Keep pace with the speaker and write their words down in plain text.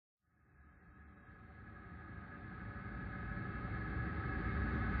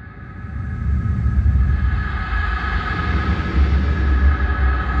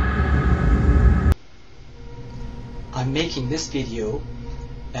I'm making this video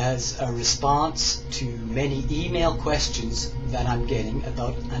as a response to many email questions that I'm getting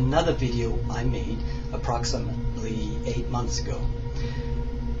about another video I made approximately 8 months ago.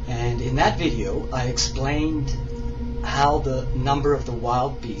 And in that video I explained how the number of the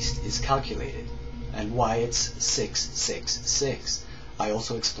wild beast is calculated and why it's 666. I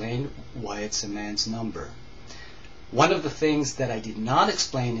also explained why it's a man's number. One of the things that I did not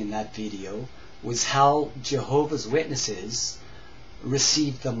explain in that video was how Jehovah's Witnesses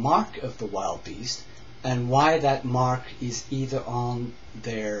receive the mark of the wild beast and why that mark is either on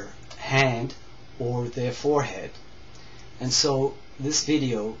their hand or their forehead. And so this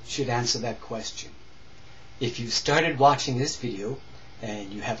video should answer that question. If you started watching this video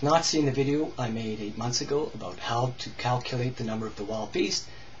and you have not seen the video I made 8 months ago about how to calculate the number of the wild beast,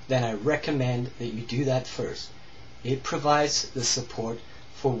 then I recommend that you do that first. It provides the support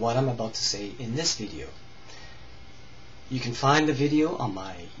for what I'm about to say in this video. You can find the video on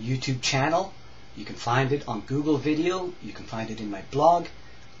my YouTube channel, you can find it on Google Video, you can find it in my blog,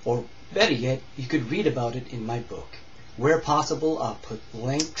 or better yet, you could read about it in my book. Where possible, I'll put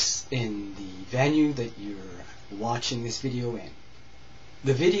links in the venue that you're watching this video in.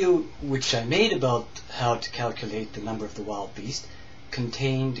 The video which I made about how to calculate the number of the wild beast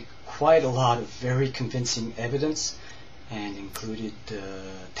contained quite a lot of very convincing evidence and included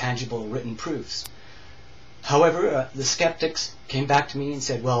tangible written proofs. However, the skeptics came back to me and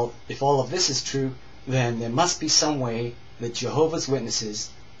said, well, if all of this is true, then there must be some way that Jehovah's Witnesses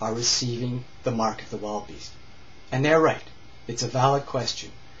are receiving the mark of the wild beast. And they're right. It's a valid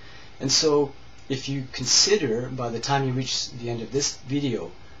question. And so, if you consider, by the time you reach the end of this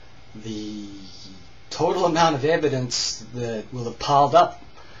video, the total amount of evidence that will have piled up,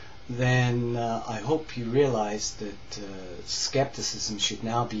 then I hope you realize that skepticism should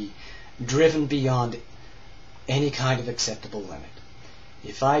now be driven beyond any kind of acceptable limit.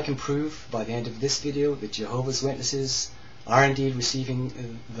 If I can prove by the end of this video that Jehovah's Witnesses are indeed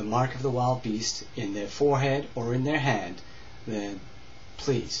receiving the mark of the wild beast in their forehead or in their hand, then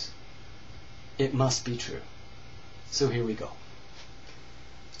please, it must be true. So here we go.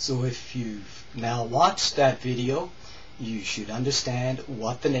 So if you've now watched that video, you should understand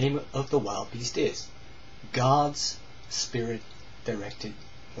what the name of the wild beast is. God's Spirit-directed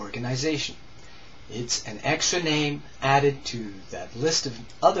organization. It's an extra name added to that list of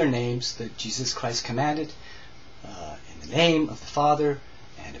other names that Jesus Christ commanded in the name of the Father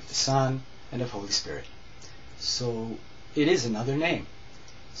and of the Son and of Holy Spirit. So it is another name.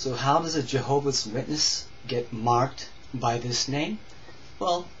 So how does a Jehovah's Witness get marked by this name?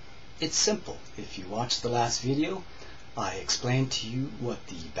 Well, it's simple. If you watched the last video, I explained to you what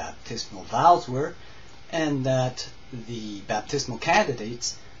the baptismal vows were, and that the baptismal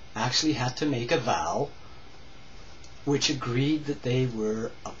candidates actually had to make a vow which agreed that they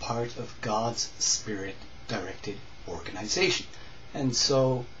were a part of God's Spirit-directed organization. And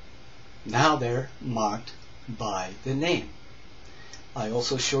so now they're marked by the name. I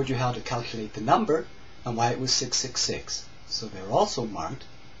also showed you how to calculate the number and why it was 666. So they're also marked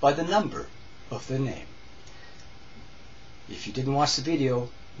by the number of the name. If you didn't watch the video,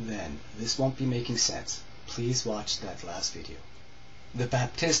 then this won't be making sense. Please watch that last video. The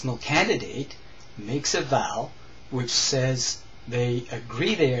baptismal candidate makes a vow which says they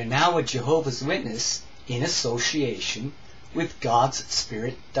agree they are now a Jehovah's Witness in association with God's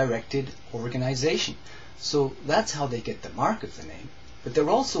Spirit-directed organization. So that's how they get the mark of the name. But they're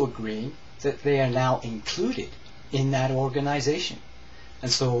also agreeing that they are now included in that organization.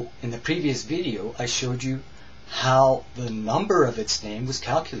 And so in the previous video I showed you how the number of its name was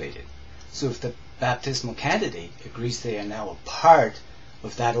calculated. So if the baptismal candidate agrees they are now a part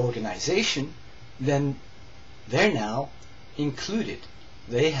of that organization, then they're now included.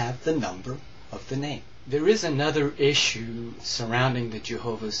 They have the number of the name. There is another issue surrounding the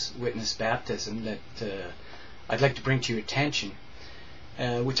Jehovah's Witness baptism that I'd like to bring to your attention,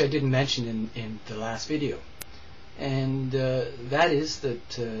 which I didn't mention in the last video. And that is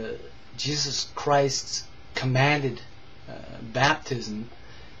that Jesus Christ's commanded baptism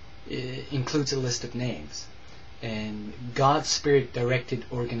includes a list of names. And God's Spirit-directed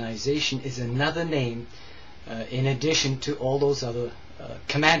organization is another name in addition to all those other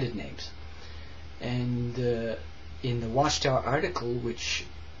commanded names. And in the Watchtower article, which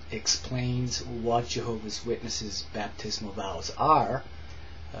explains what Jehovah's Witnesses' baptismal vows are,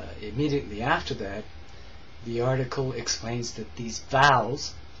 immediately after that, the article explains that these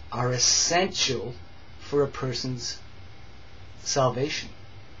vows are essential for a person's salvation.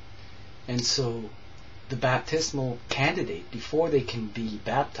 And so the baptismal candidate, before they can be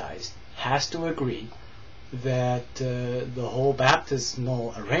baptized, has to agree that the whole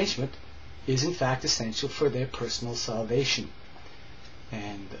baptismal arrangement is in fact essential for their personal salvation.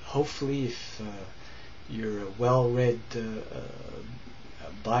 And hopefully, if you're a well-read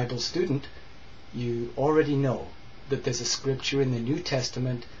Bible student, you already know that there's a scripture in the New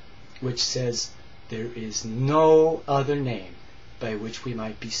Testament which says there is no other name by which we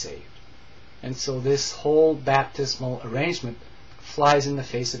might be saved. And so this whole baptismal arrangement flies in the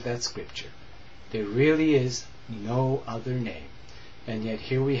face of that scripture. There really is no other name. And yet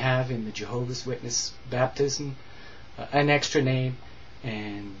here we have in the Jehovah's Witness baptism an extra name,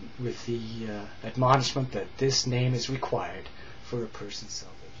 and with the admonishment that this name is required for a person's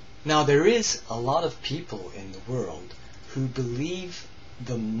salvation. Now there is a lot of people in the world who believe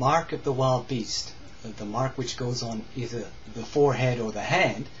the mark of the wild beast, the mark which goes on either the forehead or the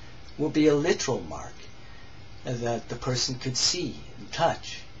hand, will be a literal mark that the person could see and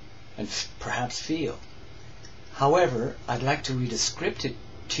touch and perhaps feel. However, I'd like to read a scripture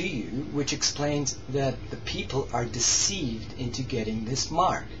to you which explains that the people are deceived into getting this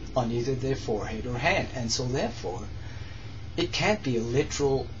mark on either their forehead or hand, and so therefore it can't be a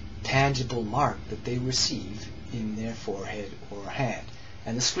literal, tangible mark that they receive in their forehead or hand.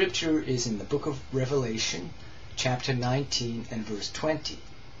 And the scripture is in the book of Revelation, chapter 19 and verse 20.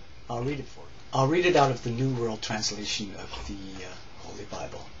 I'll read it for you. I'll read it out of the New World Translation of the Holy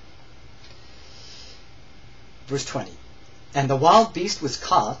Bible. Verse 20. And the wild beast was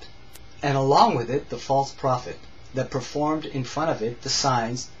caught, and along with it the false prophet, that performed in front of it the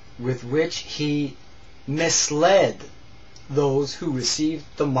signs with which he misled those who received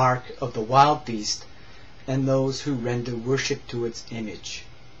the mark of the wild beast and those who render worship to its image.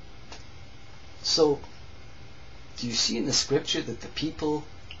 So, do you see in the scripture that the people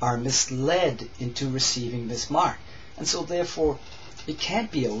are misled into receiving this mark? And so therefore it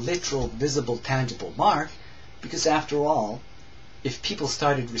can't be a literal, visible, tangible mark, because after all, if people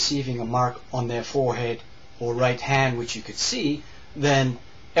started receiving a mark on their forehead or right hand which you could see, then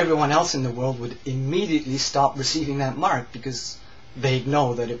everyone else in the world would immediately stop receiving that mark, because they'd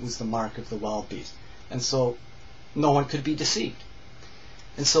know that it was the mark of the wild beast. And so no one could be deceived.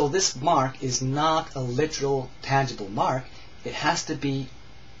 And so this mark is not a literal, tangible mark. It has to be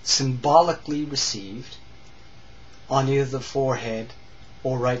symbolically received on either the forehead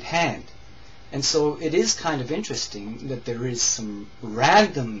or right hand. And so it is kind of interesting that there is some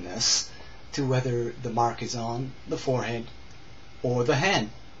randomness to whether the mark is on the forehead or the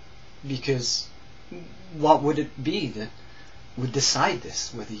hand. Because what would it be that would decide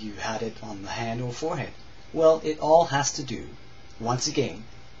this, whether you had it on the hand or forehead? Well, it all has to do, once again,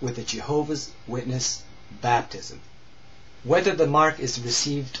 with the Jehovah's Witness baptism. Whether the mark is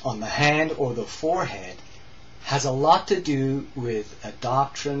received on the hand or the forehead has a lot to do with a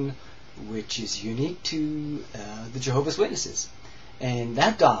doctrine which is unique to the Jehovah's Witnesses. And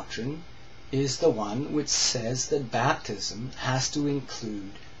that doctrine is the one which says that baptism has to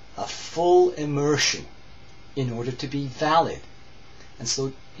include a full immersion in order to be valid. And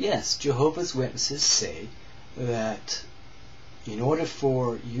so, yes, Jehovah's Witnesses say that in order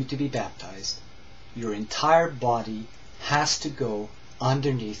for you to be baptized, your entire body has to go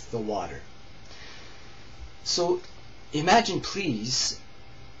underneath the water. So imagine, please,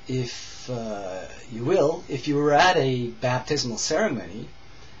 if you will, if you were at a baptismal ceremony,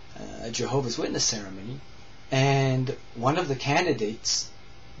 a Jehovah's Witness ceremony, and one of the candidates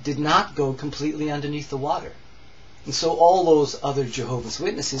did not go completely underneath the water. And so all those other Jehovah's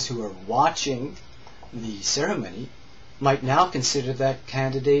Witnesses who are watching the ceremony might now consider that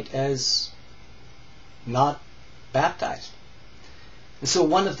candidate as not baptized. And so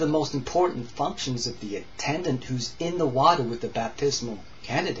one of the most important functions of the attendant who's in the water with the baptismal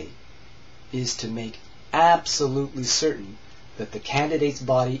candidate is to make absolutely certain that the candidate's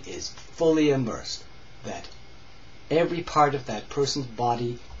body is fully immersed, that every part of that person's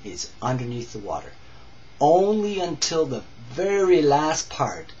body is underneath the water. Only until the very last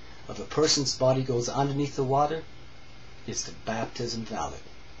part of a person's body goes underneath the water is the baptism valid.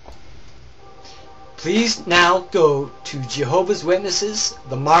 Please now go to Jehovah's Witnesses,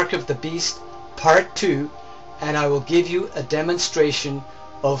 the Mark of the Beast, Part 2, and I will give you a demonstration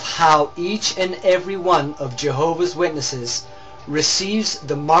of how each and every one of Jehovah's Witnesses receives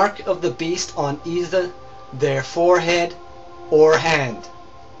the Mark of the Beast on either their forehead or hand.